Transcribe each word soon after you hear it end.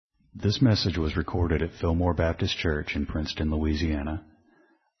This message was recorded at Fillmore Baptist Church in Princeton, Louisiana.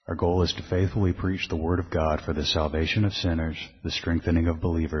 Our goal is to faithfully preach the Word of God for the salvation of sinners, the strengthening of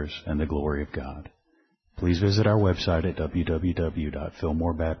believers, and the glory of God. Please visit our website at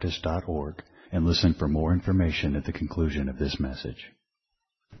www.fillmorebaptist.org and listen for more information at the conclusion of this message.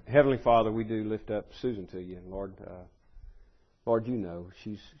 Heavenly Father, we do lift up Susan to you, and Lord, you know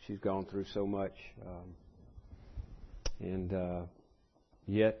she's gone through so much, and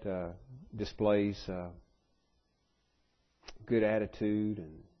yet displays good attitude.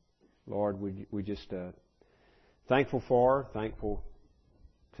 And Lord, we just thankful for her, thankful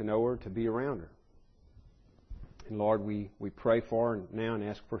to know her, to be around her. And Lord, we pray for her now and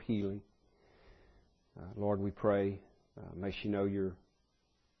ask for healing. Lord, we pray, may she know your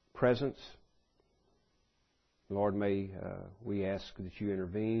presence. Lord, may we ask that you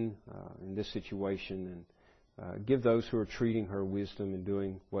intervene in this situation and give those who are treating her wisdom in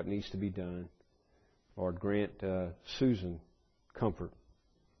doing what needs to be done. Lord, grant Susan comfort,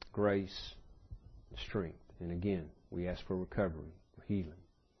 grace, strength. And again, we ask for recovery, for healing.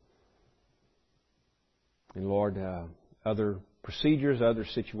 And Lord, other procedures, other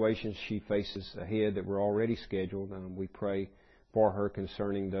situations she faces ahead that were already scheduled, we pray for her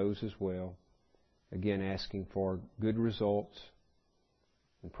concerning those as well. Again, asking for good results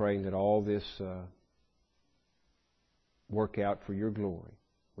and praying that all this work out for your glory.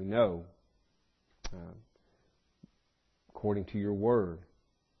 We know, according to your word,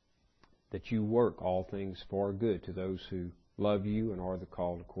 that you work all things for good to those who love you and are the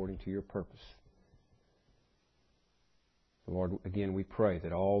called according to your purpose. Lord, again, we pray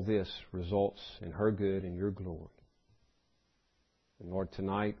that all this results in her good and your glory. And Lord,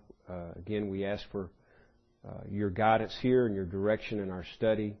 tonight, again, we ask for your guidance here and your direction in our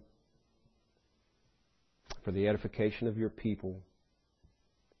study, for the edification of your people,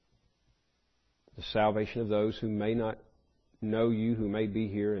 the salvation of those who may not know you, who may be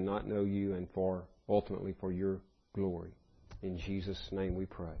here and not know you, and for ultimately for your glory. In Jesus' name we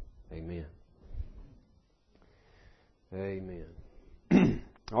pray. Amen. Amen.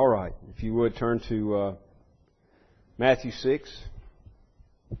 All right. If you would turn to Matthew 6.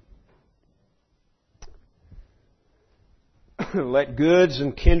 Let goods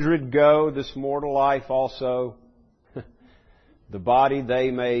and kindred go, this mortal life also. The body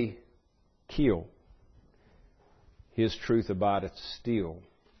they may kill. His truth abideth still.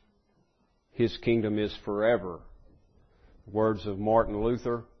 His kingdom is forever. Words of Martin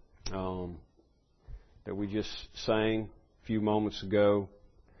Luther that we just sang a few moments ago.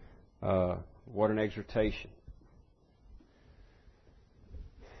 What an exhortation.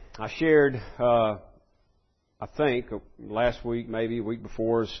 I shared, I think, last week, maybe a week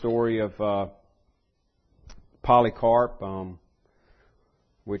before, a story of Polycarp,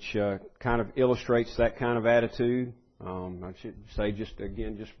 which kind of illustrates that kind of attitude. I should say just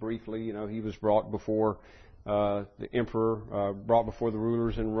briefly, he was brought before the emperor, brought before the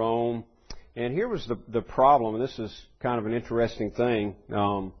rulers in Rome. And here was the problem, and this is kind of an interesting thing.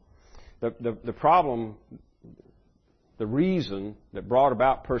 The problem, the reason that brought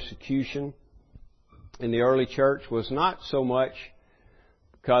about persecution in the early church was not so much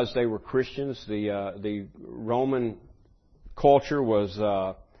because they were Christians. The Roman culture was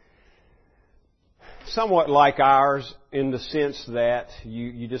somewhat like ours in the sense that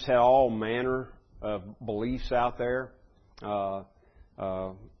you just had all manner of beliefs out there.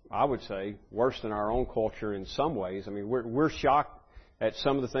 I would say worse than our own culture in some ways. I mean, we're shocked at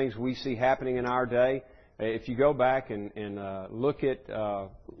some of the things we see happening in our day. If you go back and look at a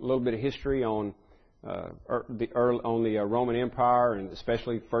little bit of history on the Roman Empire, and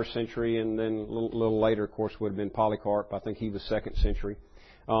especially first century, and then a little later, of course, would have been Polycarp. I think he was second century.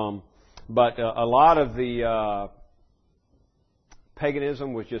 But a lot of the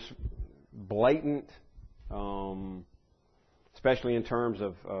paganism was just blatant, especially in terms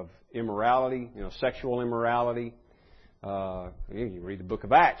of immorality, sexual immorality. You read the book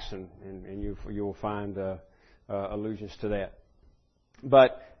of Acts, and you'll find allusions to that.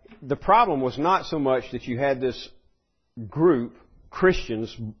 But the problem was not so much that you had this group,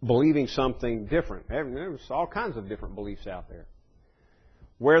 Christians, believing something different. There was all kinds of different beliefs out there.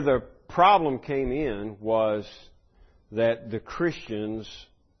 Where the problem came in was that the Christians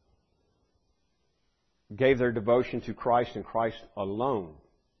gave their devotion to Christ and Christ alone.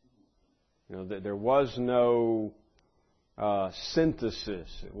 That there was no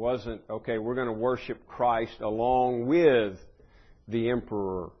synthesis. It wasn't, okay, we're going to worship Christ along with the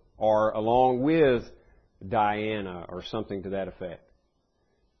emperor or along with Diana or something to that effect.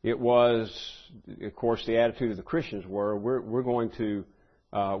 It was, of course, the attitude of the Christians were, we're going to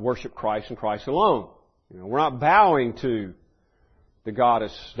worship Christ and Christ alone. We're not bowing to the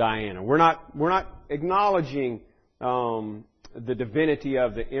goddess Diana. We're not acknowledging the divinity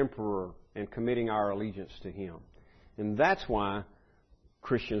of the emperor and committing our allegiance to him. And that's why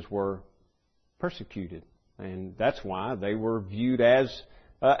Christians were persecuted. And that's why they were viewed as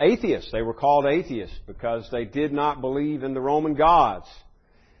atheists. They were called atheists because they did not believe in the Roman gods.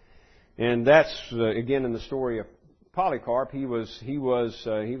 And that's, again, in the story of Polycarp. He was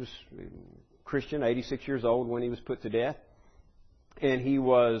Christian, 86 years old when he was put to death. And he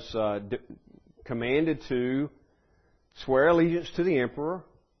was commanded to swear allegiance to the emperor,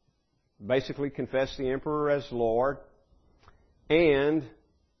 basically confess the emperor as Lord, and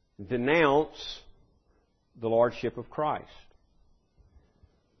denounce the lordship of Christ.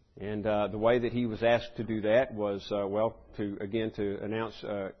 And the way that he was asked to do that was, to announce,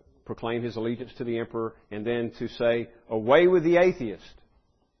 proclaim his allegiance to the emperor, and then to say, away with the atheist,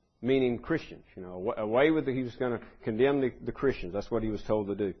 meaning Christians. Away with he was going to condemn the Christians. That's what he was told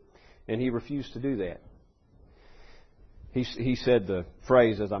to do. And he refused to do that. He said the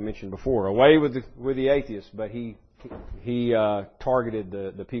phrase, as I mentioned before, away with the atheists, but he targeted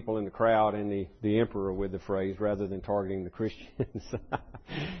the people in the crowd and the emperor with the phrase rather than targeting the Christians.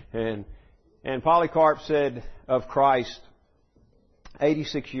 And Polycarp said of Christ,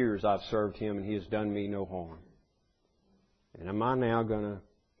 86 years I've served him and he has done me no harm. And am I now going to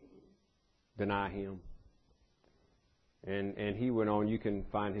deny him? And he went on, you can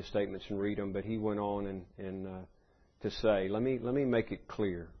find his statements and read them, but he went on and to say, let me make it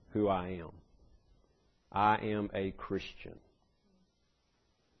clear who I am. I am a Christian.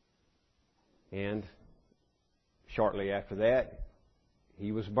 And shortly after that,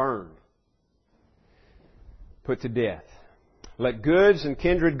 he was burned, put to death. Let goods and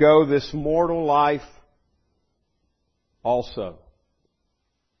kindred go, this mortal life also.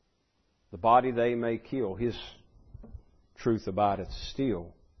 The body they may kill, his truth abideth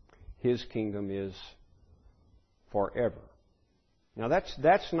still. His kingdom is forever. Now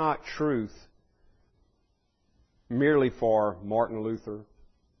that's not truth merely for Martin Luther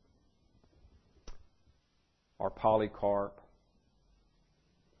or Polycarp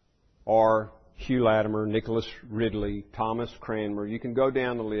or Hugh Latimer, Nicholas Ridley, Thomas Cranmer. You can go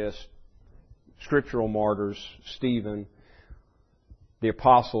down the list. Scriptural martyrs, Stephen, the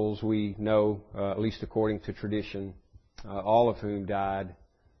apostles we know, at least according to tradition, all of whom died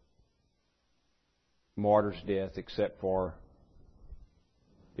martyr's death except for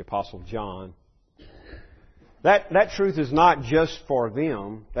the Apostle John. That truth is not just for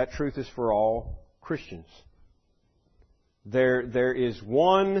them. That truth is for all Christians. There is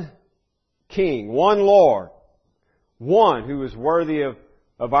one King, one Lord, one who is worthy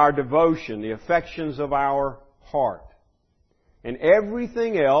of our devotion, the affections of our heart. And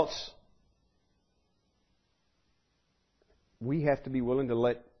everything else we have to be willing to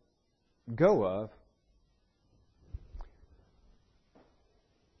let go of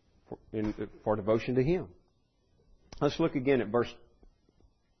for devotion to Him. Let's look again at verse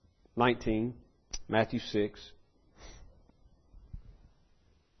 19, Matthew 6.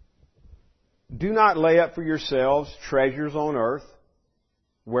 Do not lay up for yourselves treasures on earth,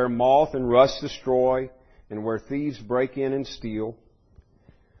 where moth and rust destroy, and where thieves break in and steal.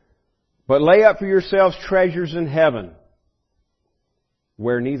 But lay up for yourselves treasures in heaven,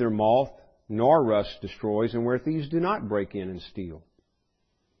 where neither moth nor rust destroys, and where thieves do not break in and steal.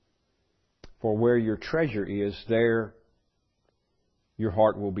 For where your treasure is, there your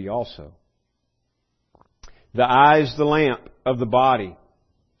heart will be also. The eye is the lamp of the body.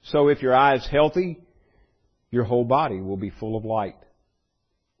 So if your eye is healthy, your whole body will be full of light.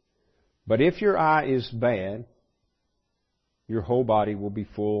 But if your eye is bad, your whole body will be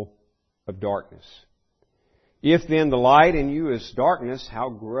full of darkness. If then the light in you is darkness, how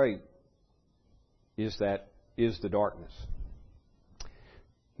great is the darkness?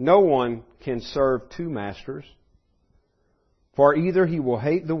 No one can serve two masters, for either he will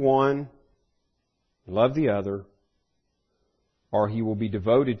hate the one, love the other, or he will be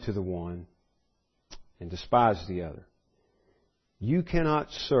devoted to the one and despise the other. You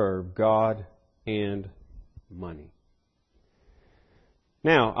cannot serve God and money.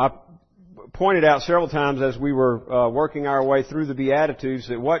 Now, I pointed out several times as we were working our way through the Beatitudes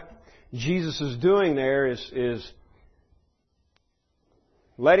that what Jesus is doing there is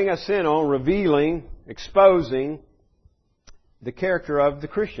letting us in on, revealing, exposing the character of the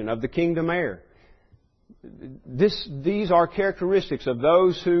Christian, of the kingdom heir. These are characteristics of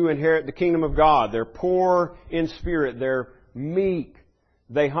those who inherit the kingdom of God. They're poor in spirit. They're meek.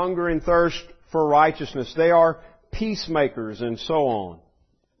 They hunger and thirst for righteousness. They are peacemakers and so on.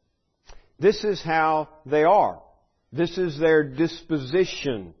 This is how they are. This is their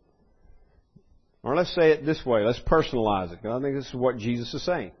disposition. Or let's say it this way. Let's personalize it. I think this is what Jesus is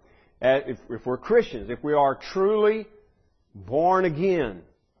saying. If we're Christians, if we are truly born again,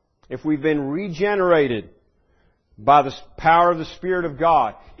 if we've been regenerated by the power of the Spirit of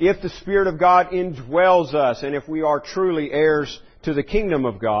God, if the Spirit of God indwells us, and if we are truly heirs to the kingdom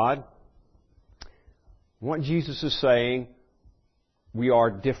of God, what Jesus is saying, we are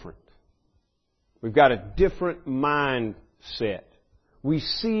different. We've got a different mindset. We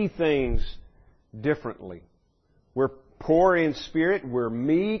see things differently. We're poor in spirit, we're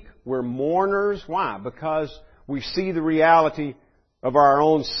meek, we're mourners. Why? Because we see the reality of our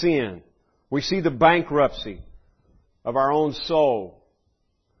own sin. We see the bankruptcy of our own soul.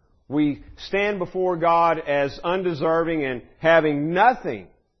 We stand before God as undeserving and having nothing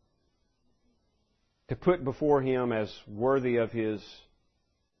to put before Him as worthy of His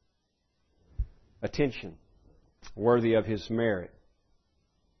attention, worthy of His merit.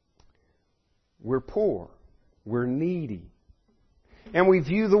 We're poor. We're needy. And we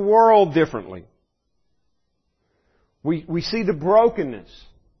view the world differently. We see the brokenness.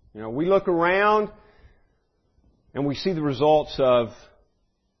 We look around and we see the results of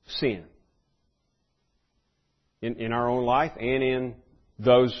sin in our own life and in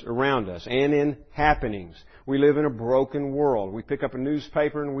those around us and in happenings. We live in a broken world. We pick up a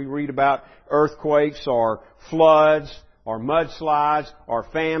newspaper and we read about earthquakes or floods or mudslides or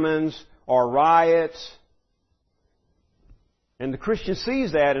famines or riots. And the Christian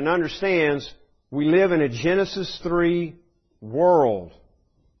sees that and understands we live in a Genesis 3 world.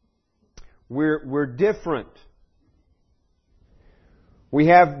 We're different. We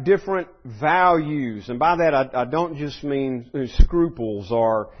have different values. And by that I don't just mean scruples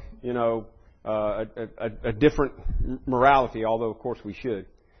or, a different morality, although of course we should.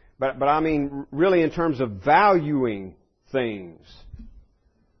 But I mean really in terms of valuing things.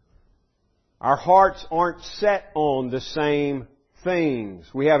 Our hearts aren't set on the same things.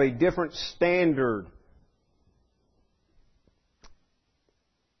 We have a different standard.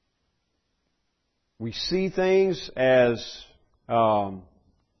 We see things as belonging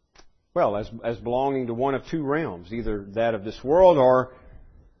to one of two realms, either that of this world or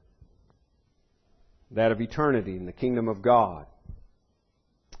that of eternity in the kingdom of God.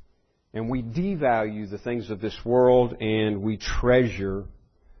 And we devalue the things of this world and we treasure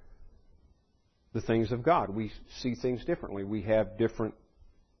the things of God. We see things differently. We have different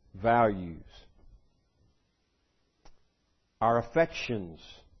values. Our affections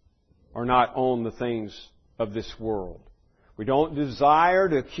are not on the things of this world. We don't desire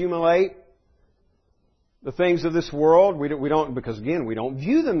to accumulate the things of this world. We don't because again, we don't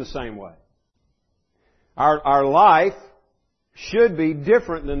view them the same way. Our life should be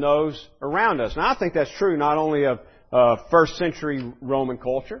different than those around us. And I think that's true not only of first century Roman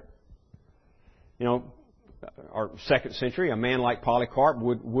culture. Or second century, a man like Polycarp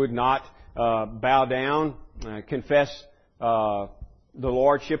would not bow down, confess the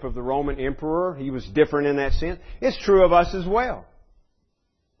lordship of the Roman emperor. He was different in that sense. It's true of us as well.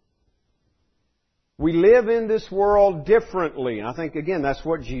 We live in this world differently. And I think, again, that's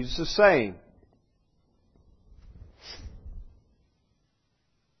what Jesus is saying.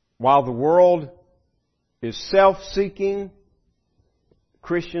 While the world is self-seeking,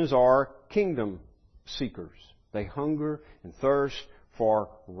 Christians are kingdom seekers. They hunger and thirst for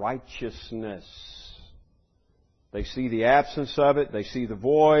righteousness. They see the absence of it. They see the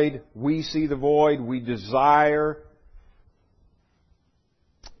void. We see the void. We desire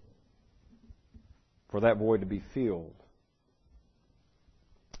for that void to be filled.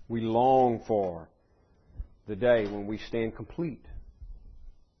 We long for the day when we stand complete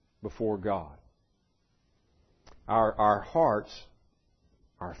before God. Our hearts,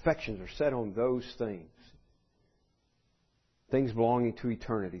 our affections are set on those things. Things belonging to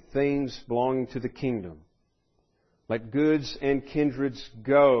eternity. Things belonging to the kingdom. Let goods and kindreds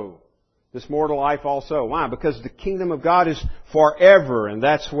go. This mortal life also. Why? Because the kingdom of God is forever, and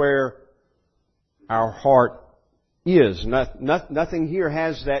that's where our heart is. Nothing here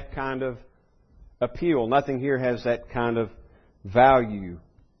has that kind of appeal. Nothing here has that kind of value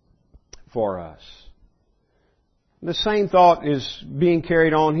for us. The same thought is being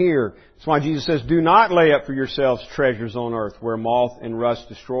carried on here. That's why Jesus says, do not lay up for yourselves treasures on earth where moth and rust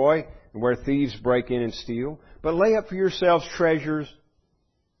destroy and where thieves break in and steal, but lay up for yourselves treasures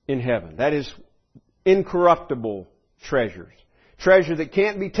in heaven. That is incorruptible treasures. Treasure that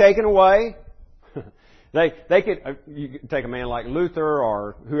can't be taken away. They could, you could take a man like Luther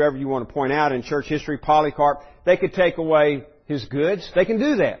or whoever you want to point out in church history, Polycarp, they could take away his goods. They can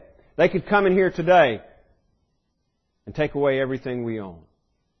do that. They could come in here today and take away everything we own.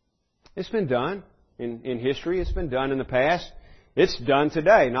 It's been done in history. It's been done in the past. It's done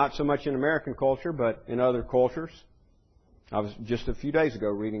today, not so much in American culture, but in other cultures. I was just a few days ago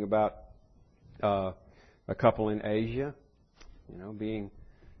reading about a couple in Asia, being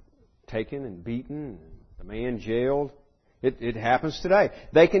taken and beaten, the man jailed. It happens today.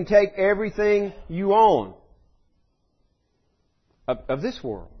 They can take everything you own of this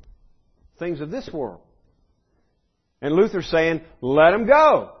world, things of this world. And Luther's saying, let them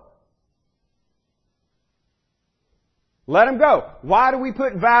go. Let them go. Why do we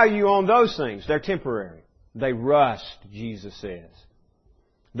put value on those things? They're temporary. They rust, Jesus says.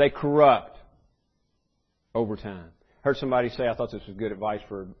 They corrupt over time. Heard somebody say, I thought this was good advice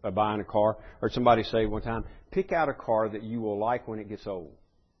for buying a car. Heard somebody say one time, pick out a car that you will like when it gets old.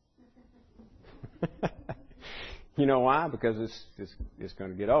 You know why? Because it's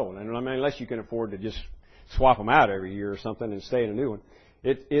going to get old. And I mean, unless you can afford to just swap them out every year or something and stay in a new one,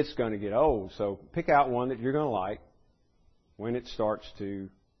 it's going to get old. So pick out one that you're going to like when it starts to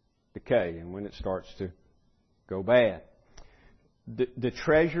decay and when it starts to go bad. The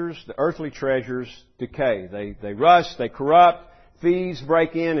treasures, the earthly treasures, decay. They rust, they corrupt. Thieves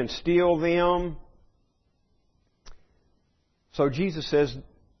break in and steal them. So Jesus says,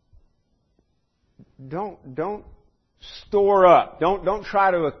 don't store up. Don't try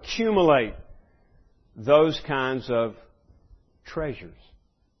to accumulate those kinds of treasures.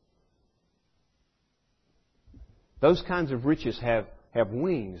 Those kinds of riches have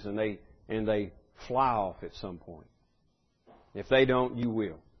wings and they fly off at some point. If they don't, you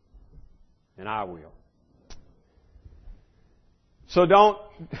will. And I will. So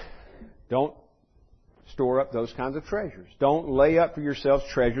don't store up those kinds of treasures. Don't lay up for yourselves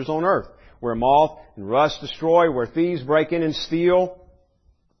treasures on earth, where moth and rust destroy, where thieves break in and steal.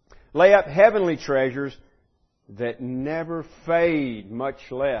 Lay up heavenly treasures that never fade, much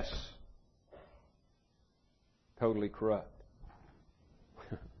less totally corrupt.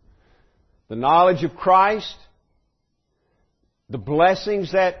 The knowledge of Christ, the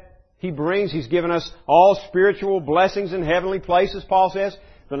blessings that He brings. He's given us all spiritual blessings in heavenly places, Paul says.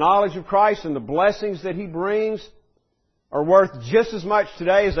 The knowledge of Christ and the blessings that He brings are worth just as much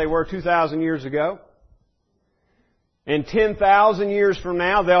today as they were 2,000 years ago. And 10,000 years from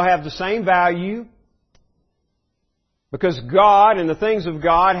now, they'll have the same value because God and the things of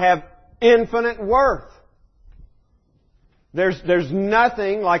God have infinite worth. There's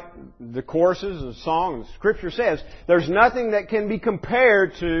nothing, like the choruses and the song and the Scripture says, there's nothing that can be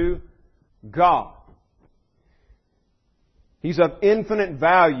compared to God. He's of infinite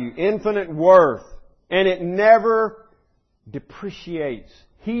value, infinite worth, and it never depreciates.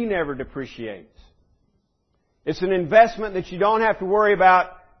 He never depreciates. It's an investment that you don't have to worry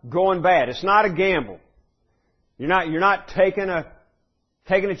about going bad. It's not a gamble. You're not taking a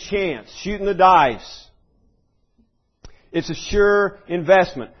chance, shooting the dice. It's a sure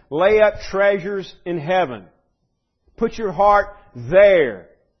investment. Lay up treasures in heaven. Put your heart there.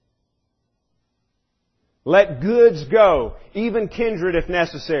 Let goods go, even kindred if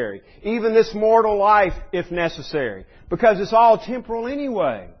necessary, even this mortal life if necessary, because it's all temporal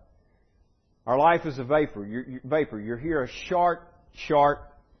anyway. Our life is a vapor. You're here a short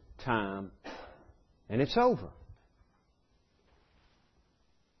time, and it's over.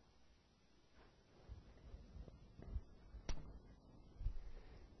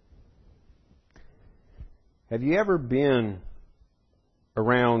 Have you ever been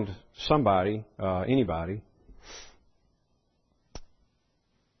around somebody, anybody,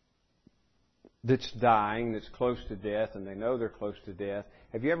 that's dying, that's close to death, and they know they're close to death?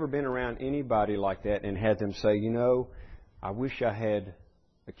 Have you ever been around anybody like that and had them say, I wish I had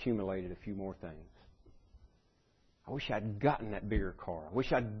accumulated a few more things. I wish I'd gotten that bigger car. I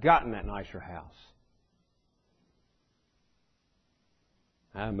wish I'd gotten that nicer house.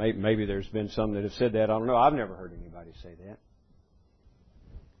 Maybe there's been some that have said that. I don't know. I've never heard anybody say that.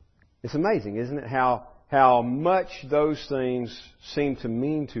 It's amazing, isn't it, how much those things seem to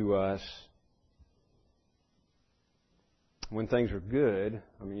mean to us when things are good.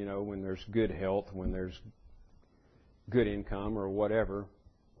 I mean, when there's good health, when there's good income or whatever,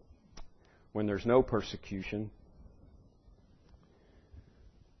 when there's no persecution.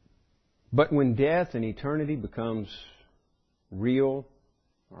 But when death and eternity becomes real,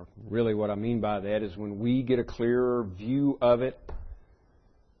 or really what I mean by that is when we get a clearer view of it,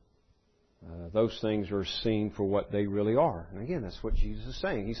 those things are seen for what they really are. And again, that's what Jesus is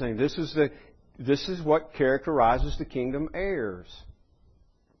saying. He's saying this is what characterizes the kingdom heirs.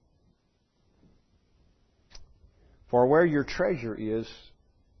 For where your treasure is,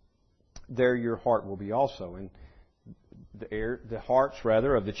 there your heart will be also. And the hearts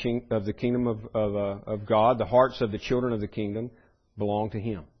of the kingdom of God, the hearts of the children of the kingdom belong to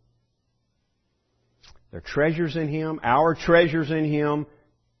Him. They're treasures in Him, our treasures in Him.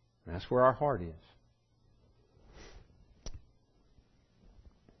 That's where our heart is.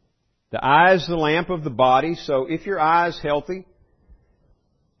 The eye is the lamp of the body, so if your eye is healthy,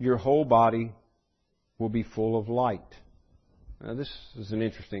 your whole body will be full of light. Now, this is an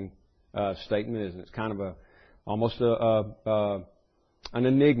interesting statement, isn't it? It's kind of almost an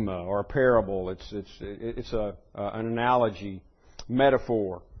enigma or a parable. It's an analogy,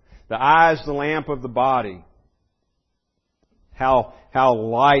 metaphor. The eye is the lamp of the body. How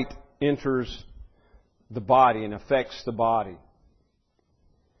light enters the body and affects the body.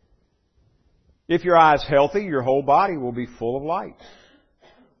 If your eye is healthy, your whole body will be full of light.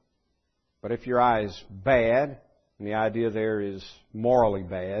 But if your eye is bad, and the idea there is morally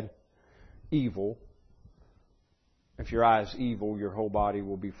bad, evil, if your eye is evil, your whole body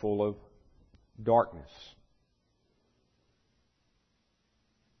will be full of darkness.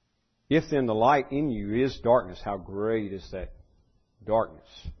 If then the light in you is darkness, how great is that darkness?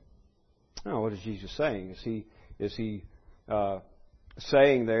 Now, what is Jesus saying? Is he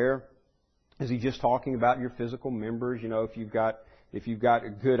saying there? Is He just talking about your physical members? You know, if you've got a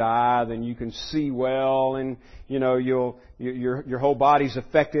good eye, then you can see well, and you know your whole body's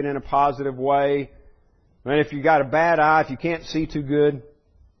affected in a positive way. And if you've got a bad eye, if you can't see too good,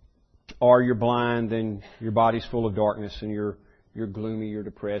 or you're blind, then your body's full of darkness, and you're gloomy, you're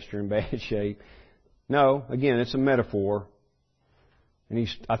depressed, you're in bad shape. No, again, it's a metaphor. And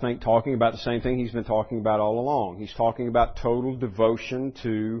He's, I think, talking about the same thing He's been talking about all along. He's talking about total devotion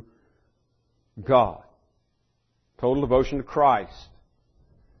to God. Total devotion to Christ.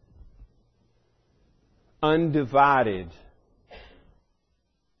 Undivided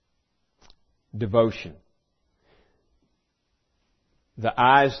devotion. The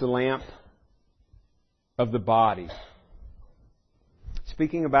eye is the lamp of the body.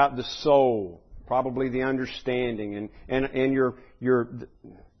 Speaking about the soul, probably the understanding, and the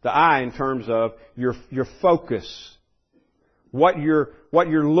eye in terms of your focus, what you're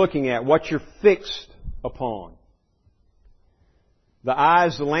looking at, what you're fixed upon. The eye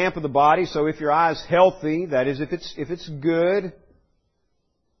is the lamp of the body, so if your eye is healthy, that is, if it's good,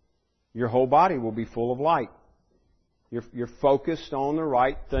 your whole body will be full of light. You're focused on the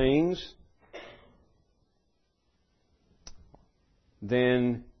right things.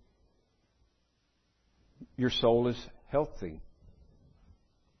 Then your soul is healthy.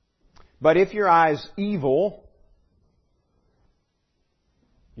 But if your eye is evil,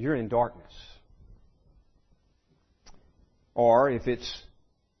 you're in darkness. Or if it's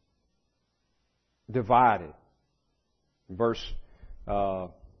divided. Verse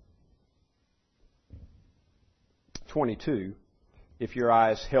 22, if your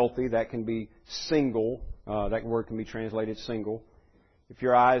eye is healthy, that can be single. That word can be translated single. If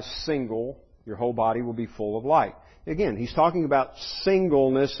your eye is single, your whole body will be full of light. Again, he's talking about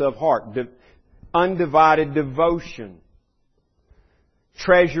singleness of heart, undivided devotion,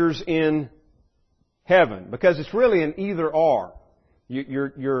 treasures in heaven, because it's really an either-or.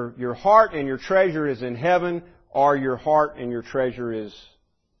 Your heart and your treasure is in heaven, or your heart and your treasure is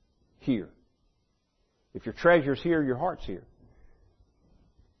here. If your treasure's here, your heart's here.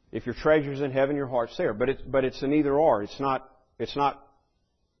 If your treasure's in heaven, your heart's there. But it's an either-or. It's not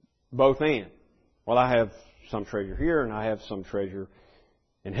both and. Well, I have some treasure here and I have some treasure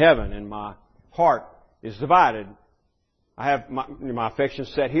in heaven, and my heart is divided. I have my affection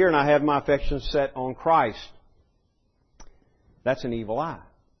set here and I have my affection set on Christ. That's an evil eye.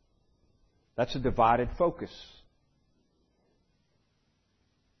 That's a divided focus.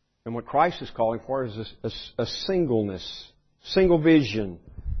 And what Christ is calling for is a singleness, single vision,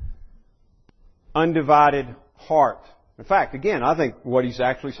 undivided heart. In fact, again, I think what he's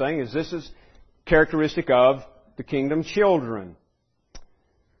actually saying is this is characteristic of the kingdom children.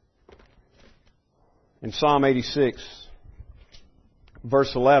 In Psalm 86,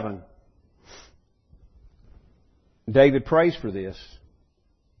 verse 11, David prays for this.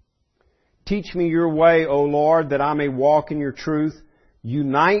 Teach me your way, O Lord, that I may walk in your truth.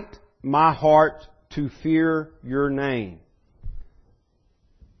 Unite my heart to fear your name.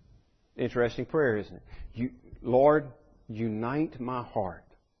 Interesting prayer, isn't it? Lord, unite my heart.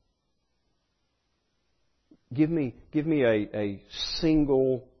 Give me a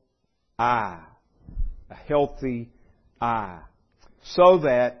single eye, a healthy eye, so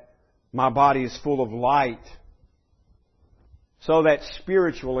that my body is full of light, so that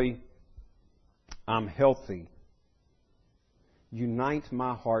spiritually I'm healthy. unite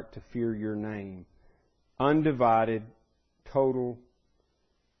my heart to fear your name. Undivided, total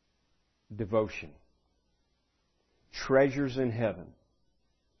devotion. Treasures in heaven.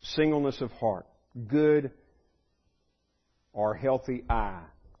 Singleness of heart. Good or healthy eye.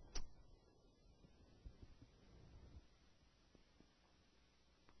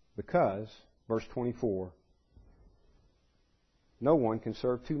 Because, verse 24, no one can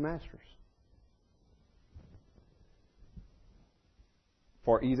serve two masters.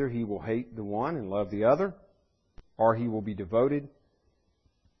 For either he will hate the one and love the other, or he will be devoted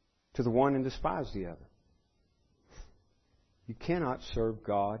to the one and despise the other. You cannot serve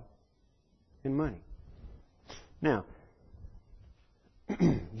God and money. Now,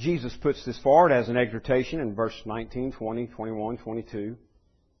 Jesus puts this forward as an exhortation in verse 19, 20, 21, 22.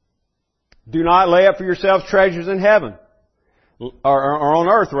 Do not lay up for yourselves treasures in heaven, or on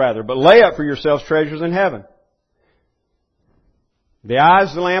earth rather, but lay up for yourselves treasures in heaven. The eye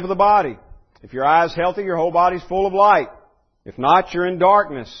is the lamp of the body. If your eye is healthy, your whole body is full of light. If not, you're in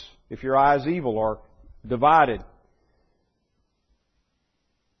darkness. If your eye is evil or divided.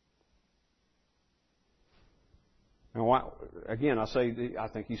 Now, again, I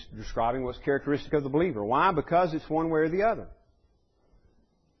think he's describing what's characteristic of the believer. Why? Because it's one way or the other.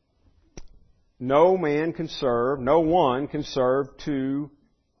 No one can serve two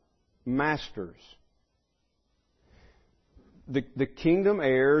masters. The kingdom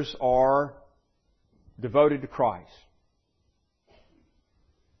heirs are devoted to Christ.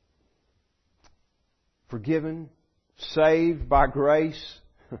 Forgiven, saved by grace.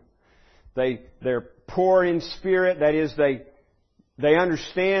 They're poor in spirit. That is, they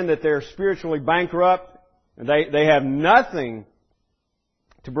understand that they're spiritually bankrupt. They have nothing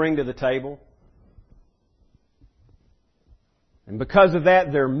to bring to the table. And because of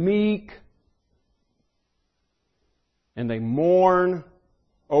that, they're meek. And they mourn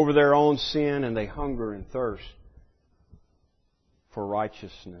over their own sin, and they hunger and thirst for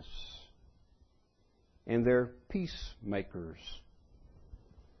righteousness. And they're peacemakers.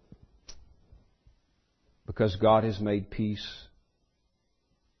 Because God has made peace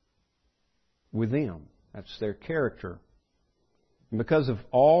with them. That's their character. And because of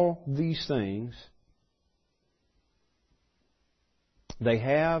all these things, they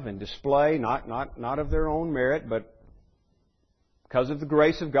have and display, not of their own merit, but because of the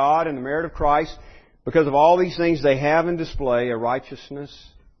grace of God and the merit of Christ, because of all these things, they have and display a righteousness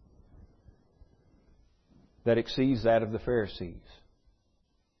that exceeds that of the Pharisees.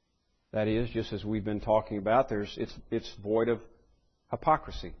 That is, just as we've been talking about, it's void of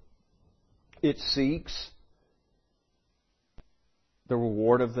hypocrisy. It seeks the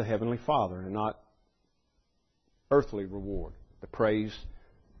reward of the Heavenly Father and not earthly reward, the praise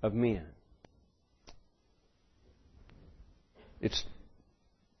of men. It's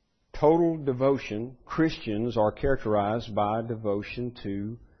total devotion. Christians are characterized by devotion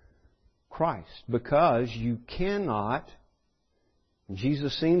to Christ. Because you cannot,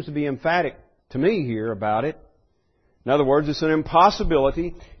 Jesus seems to be emphatic to me here about it. In other words, it's an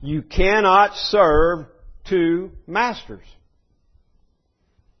impossibility. You cannot serve two masters.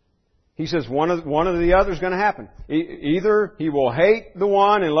 He says one of the other is going to happen. Either he will hate the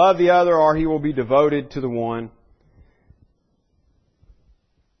one and love the other, or he will be devoted to the one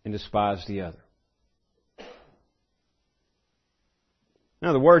and despise the other.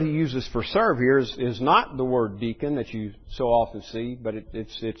 Now, the word he uses for serve here is not the word deacon that you so often see, but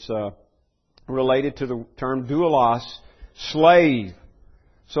it's related to the term doulos, slave.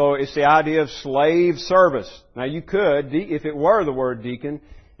 So it's the idea of slave service. Now, you could, if it were the word deacon,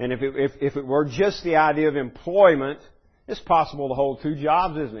 and if it were just the idea of employment, it's possible to hold two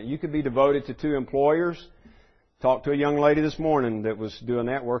jobs, isn't it? You could be devoted to two employers. Talked to a young lady this morning that was doing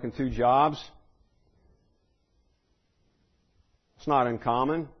that, working two jobs. It's not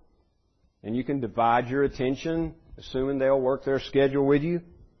uncommon. And you can divide your attention, assuming they'll work their schedule with you.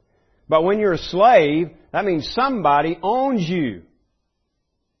 But when you're a slave, that means somebody owns you.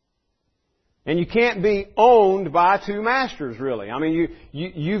 And you can't be owned by two masters, really. I mean,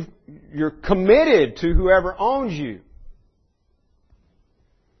 you're committed to whoever owns you.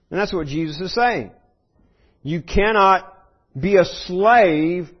 And that's what Jesus is saying. You cannot be a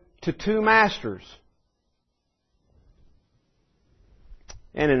slave to two masters.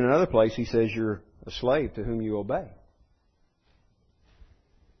 And in another place, he says you're a slave to whom you obey.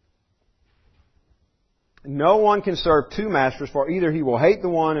 No one can serve two masters, for either he will hate the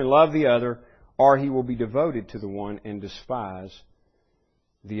one and love the other, or he will be devoted to the one and despise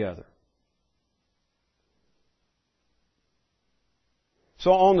the other.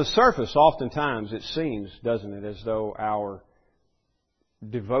 So on the surface, oftentimes it seems, doesn't it, as though our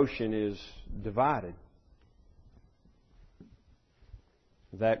devotion is divided,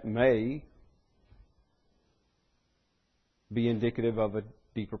 that may be indicative of a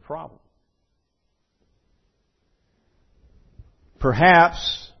deeper problem.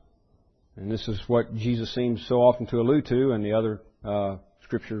 Perhaps, and this is what Jesus seems so often to allude to, and the other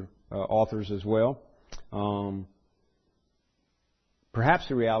Scripture authors as well, perhaps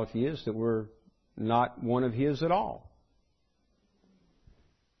the reality is that we're not one of His at all.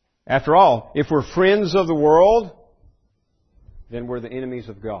 After all, if we're friends of the world, then we're the enemies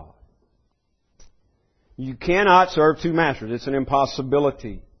of God. You cannot serve two masters. It's an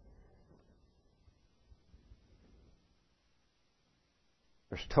impossibility.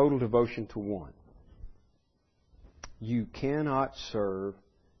 There's total devotion to one. You cannot serve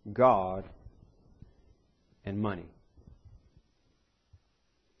God and money.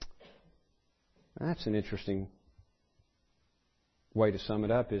 That's an interesting way to sum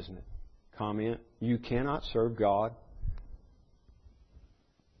it up, isn't it? Comment, you cannot serve God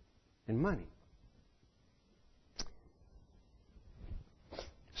and money.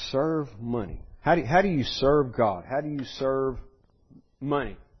 Serve money. How do you serve God? How do you serve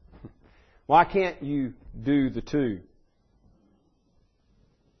money? Why can't you do the two?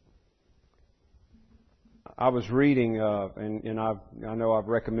 I was reading, and I know I've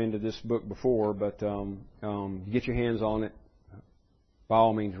recommended this book before, but get your hands on it. By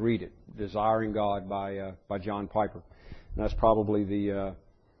all means, read it. Desiring God by John Piper. And that's probably the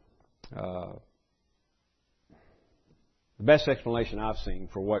best explanation I've seen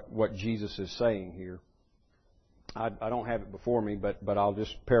for what Jesus is saying here. I don't have it before me, but I'll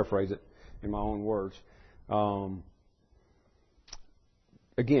just paraphrase it in my own words.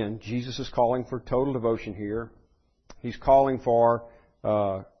 Again, Jesus is calling for total devotion here. He's calling for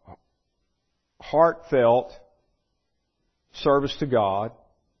heartfelt service to God.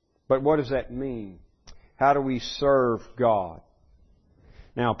 But what does that mean? How do we serve God?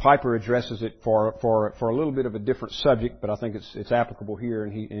 Now, Piper addresses it for a little bit of a different subject, but I think it's applicable here,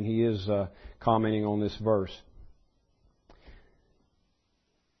 and he is commenting on this verse.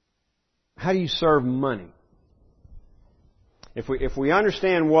 How do you serve money? If we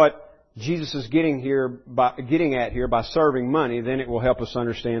understand what Jesus is getting at here by serving money, then it will help us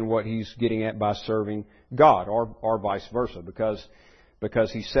understand what He's getting at by serving God, or vice versa,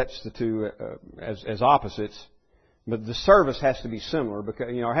 because He sets the two as opposites. But the service has to be similar, because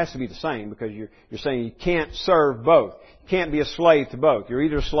it has to be the same, because you're saying you can't serve both. You can't be a slave to both. You're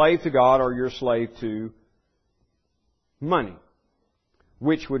either a slave to God or you're a slave to money,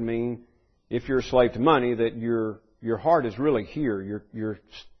 which would mean, if you're a slave to money, that your heart is really here.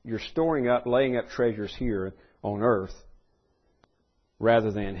 You're storing up, laying up treasures here on earth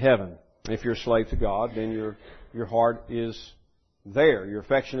rather than heaven. If you're a slave to God, then your heart is there. Your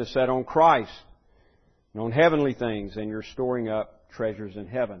affection is set on Christ and on heavenly things, and you're storing up treasures in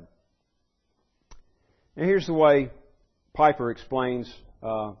heaven. And here's the way Piper explains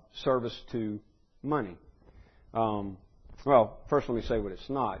service to money. Well, first let me say what it's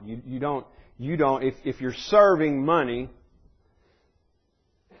not. You don't. If you're serving money,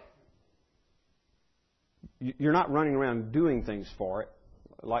 you're not running around doing things for it,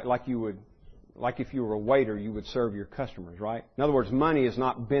 like you would, like if you were a waiter, you would serve your customers, right? In other words, money is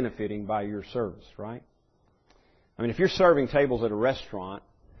not benefiting by your service, right? I mean, if you're serving tables at a restaurant,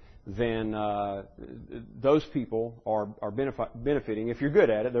 then those people are benefiting. If you're good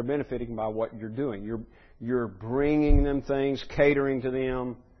at it, they're benefiting by what you're doing. You're bringing them things, catering to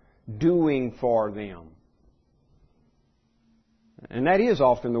them, doing for them. And that is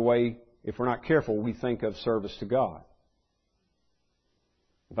often the way, if we're not careful, we think of service to God.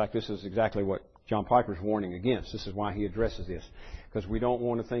 In fact, this is exactly what John Piper's warning against. This is why he addresses this. Because we don't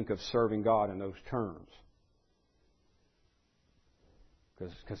want to think of serving God in those terms.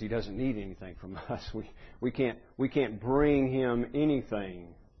 Because He doesn't need anything from us. We can't bring Him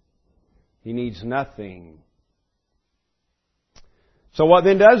anything. He needs nothing. So what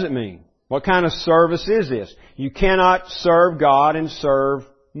then does it mean? What kind of service is this? You cannot serve God and serve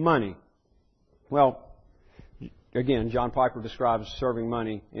money. Well, again, John Piper describes serving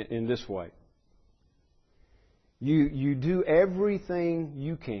money in this way. You do everything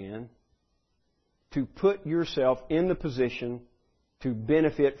you can to put yourself in the position to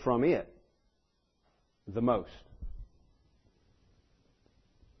benefit from it the most.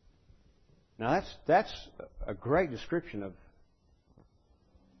 Now that's a great description of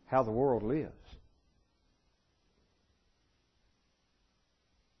how the world lives.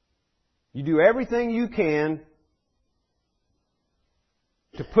 You do everything you can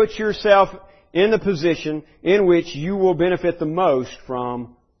to put yourself in the position in which you will benefit the most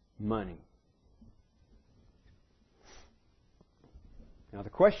from money. Now the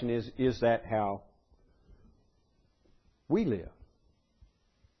question is that how we live?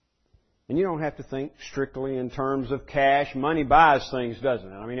 And you don't have to think strictly in terms of cash. Money buys things,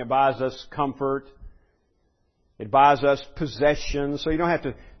 doesn't it? I mean, it buys us comfort. It buys us possessions. So you don't have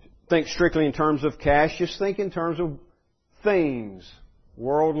to think strictly in terms of cash. Just think in terms of things,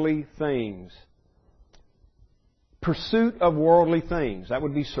 worldly things. Pursuit of worldly things. That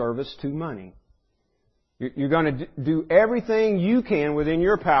would be service to money. You're going to do everything you can within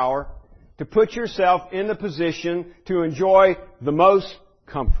your power to put yourself in the position to enjoy the most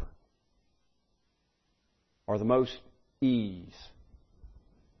comfort or the most ease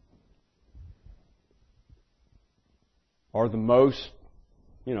or the most,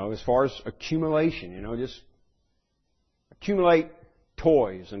 as far as accumulation, just accumulate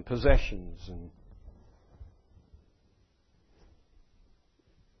toys and possessions and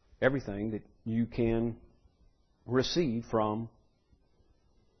everything that you can receive from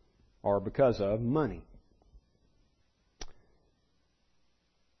or because of money.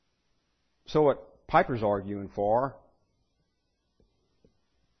 So what Piper's arguing for,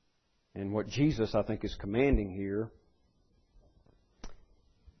 and what Jesus, I think, is commanding here,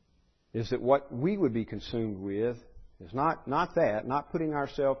 is that what we would be consumed with is not putting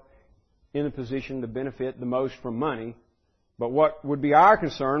ourselves in a position to benefit the most from money, but what would be our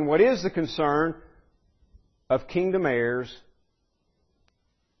concern, what is the concern of kingdom heirs,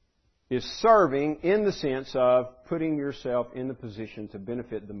 is serving in the sense of putting yourself in the position to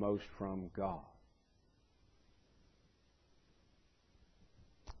benefit the most from God.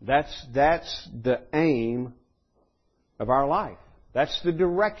 That's the aim of our life. That's the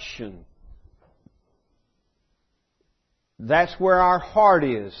direction. That's where our heart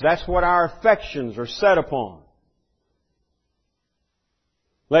is. That's what our affections are set upon.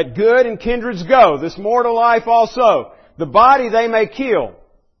 Let good and kindreds go, this mortal life also. The body they may kill.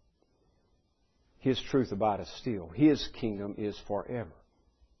 His truth abideth still. His kingdom is forever.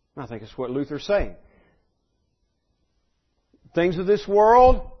 And I think that's what Luther's saying. Things of this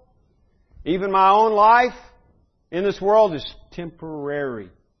world, even my own life in this world, is temporary.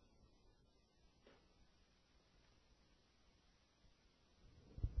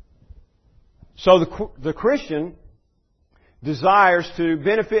 So the Christian desires to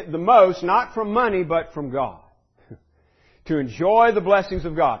benefit the most, not from money, but from God. To enjoy the blessings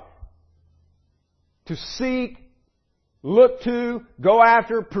of God. To seek, look to, go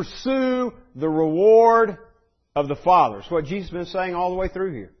after, pursue the reward of the Father. It's what Jesus has been saying all the way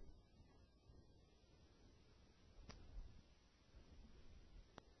through here.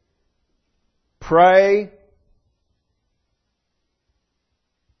 Pray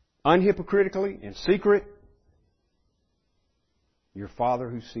unhypocritically, in secret. Your Father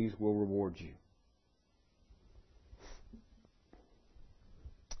who sees will reward you.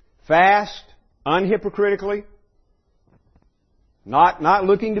 Fast unhypocritically, not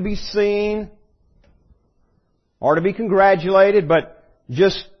looking to be seen or to be congratulated, but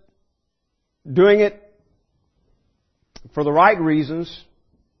just doing it for the right reasons,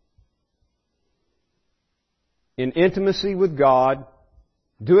 in intimacy with God.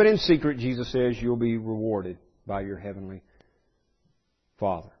 Do it in secret, Jesus says, you'll be rewarded by your heavenly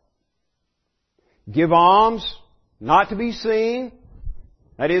Father. Give alms, not to be seen.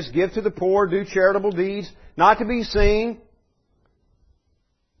 That is, give to the poor, do charitable deeds, not to be seen,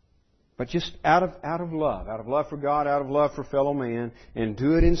 but just out of love for God, out of love for fellow man, and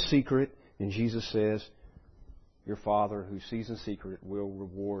do it in secret. And Jesus says, your Father who sees in secret will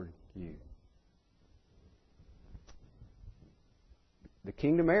reward you. The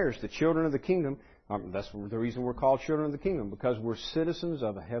kingdom heirs, the children of the kingdom, that's the reason we're called children of the kingdom, because we're citizens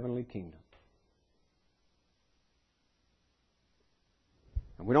of a heavenly kingdom.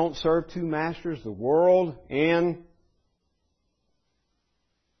 And we don't serve two masters, the world and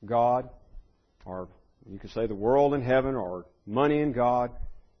God, or you could say the world and heaven, or money and God.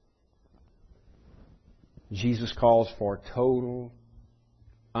 Jesus calls for total,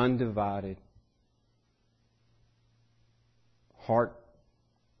 undivided heart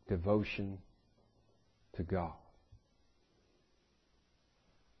devotion to God.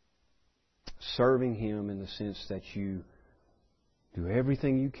 Serving Him in the sense that you do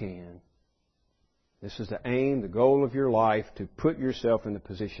everything you can. This is the aim, the goal of your life, to put yourself in the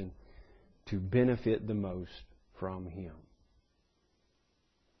position to benefit the most from Him.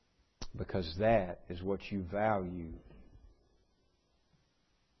 Because that is what you value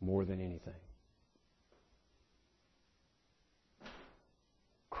more than anything.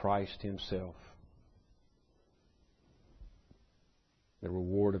 Christ Himself. The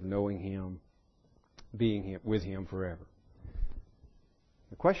reward of knowing Him, being with Him forever.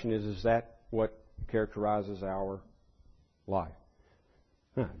 The question is that what characterizes our life?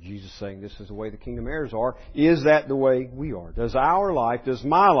 Jesus saying this is the way the kingdom heirs are. Is that the way we are? Does our life, does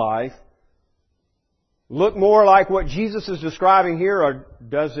my life, look more like what Jesus is describing here, or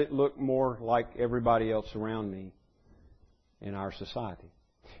does it look more like everybody else around me in our society?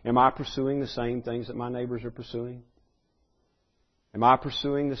 Am I pursuing the same things that my neighbors are pursuing? Am I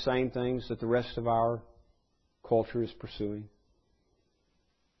pursuing the same things that the rest of our culture is pursuing?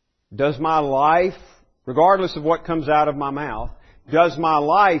 Does my life, regardless of what comes out of my mouth, does my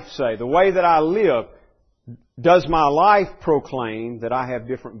life say, the way that I live, does my life proclaim that I have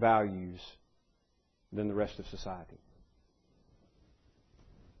different values than the rest of society?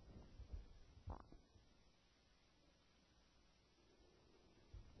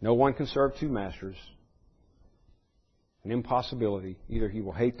 No one can serve two masters. An impossibility. Either he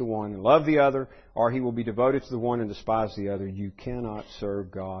will hate the one and love the other, or he will be devoted to the one and despise the other. You cannot serve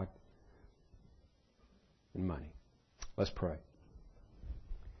God and money. Let's pray.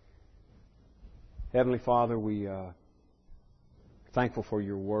 Heavenly Father, we are thankful for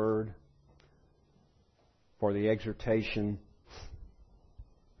your word, for the exhortation.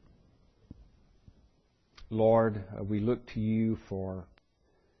 Lord, we look to you for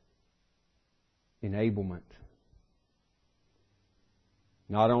enablement.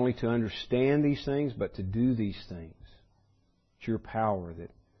 Not only to understand these things, but to do these things. It's your power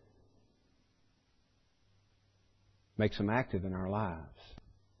that makes them active in our lives.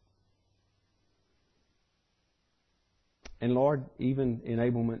 And Lord, even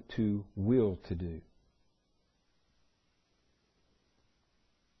enablement to will to do.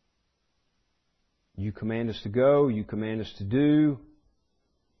 You command us to go, you command us to do.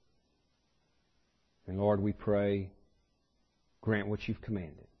 And Lord, we pray, grant what you've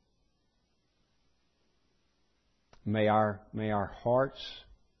commanded. May our hearts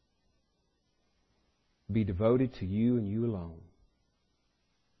be devoted to you and you alone.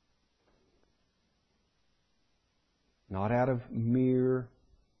 Not out of mere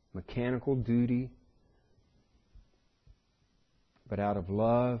mechanical duty, but out of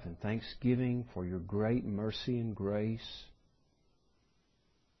love and thanksgiving for your great mercy and grace.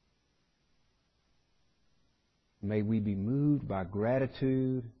 May we be moved by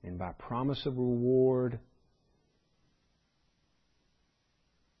gratitude and by promise of reward.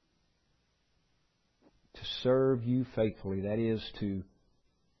 To serve you faithfully, that is to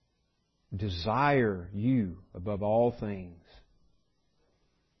desire you above all things.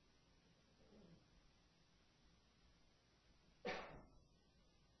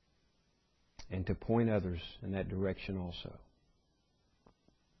 And to point others in that direction also.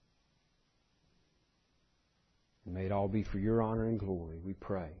 May it all be for your honor and glory, we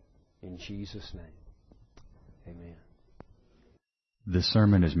pray. In Jesus' name. Amen. This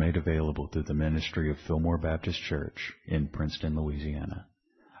sermon is made available through the ministry of Fillmore Baptist Church in Princeton, Louisiana.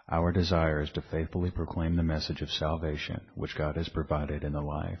 Our desire is to faithfully proclaim the message of salvation which God has provided in the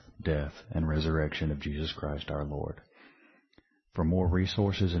life, death, and resurrection of Jesus Christ our Lord. For more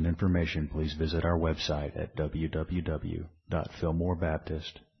resources and information, please visit our website at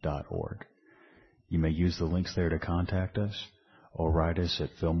www.fillmorebaptist.org. You may use the links there to contact us or write us at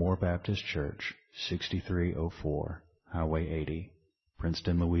Fillmore Baptist Church, 6304 Highway 80,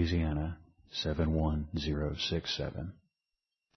 Princeton, Louisiana, 71067.